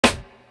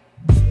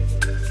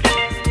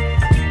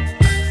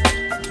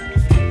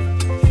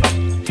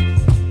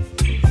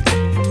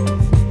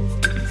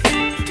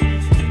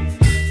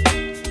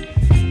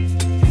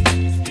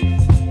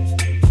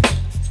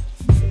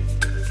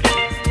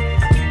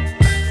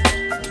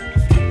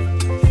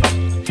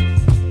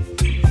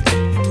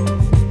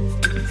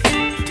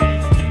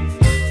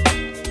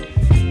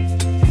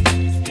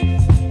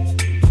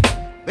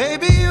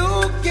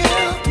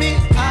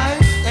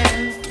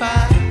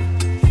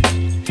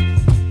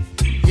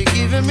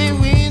giving me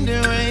wind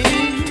and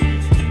rain.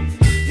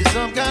 You're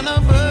some kind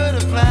of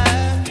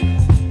butterfly.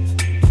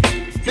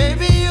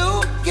 Baby,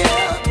 you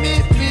give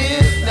me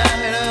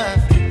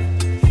midnight.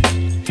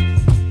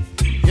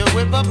 You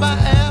whip up my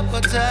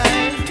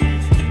appetite.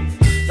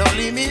 Don't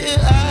leave me here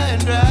high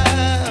and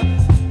dry.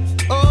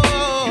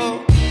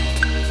 Oh,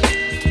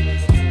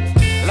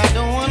 well, I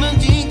don't wanna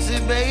jinx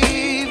it,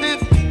 baby,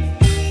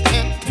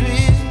 and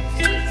twist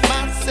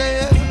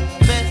myself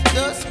at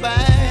the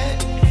spine.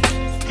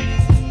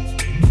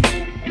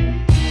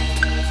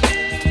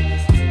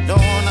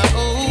 Don't wanna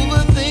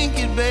overthink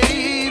it,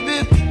 baby.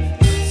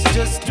 It's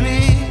just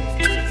twist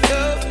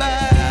your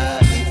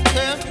body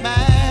and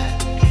mine.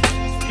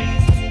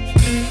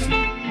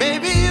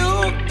 Baby, you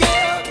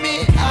give me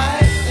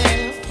ice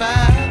and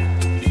fire.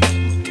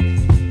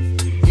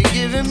 You're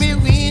giving me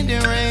wind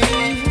and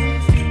rain.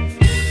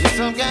 You're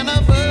some kind of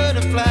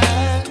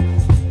butterfly.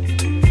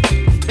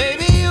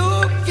 Baby, you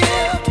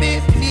give me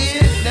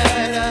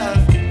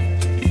midnight.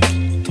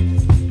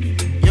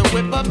 You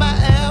whip up my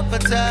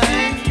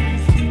appetite.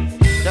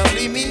 Don't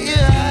leave me here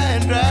high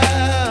and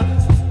dry.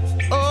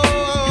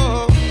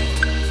 Oh,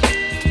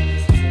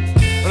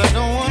 but I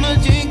don't wanna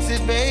jinx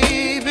it,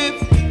 baby.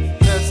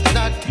 Let's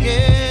not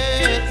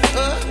get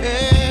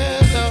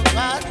ahead of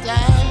my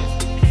time.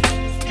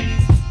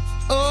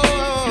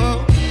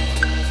 Oh,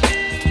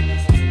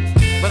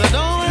 but I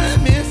don't wanna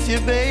miss you,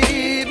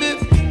 baby.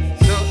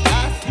 So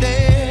I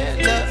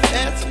stand up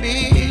and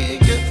speak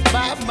just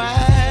my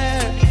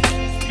mind.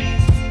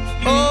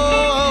 Oh.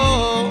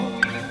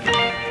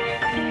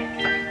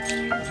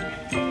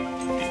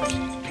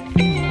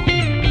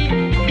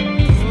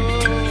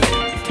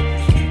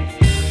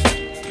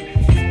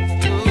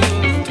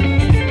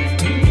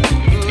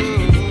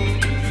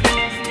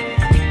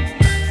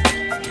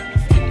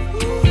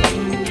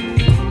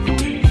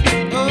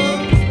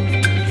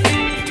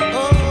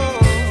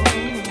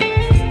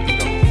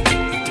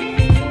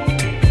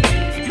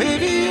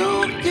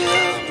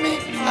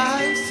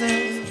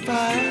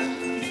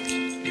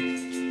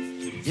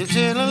 You're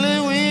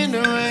chilling wind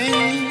and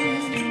rain.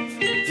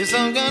 You're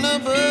some kind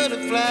of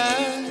butterfly.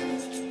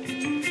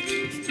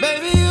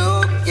 Baby, you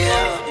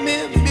give me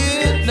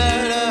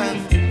midnight.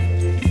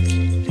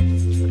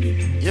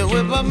 You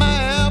whip up my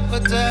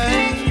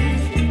appetite.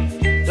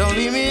 Don't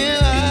leave me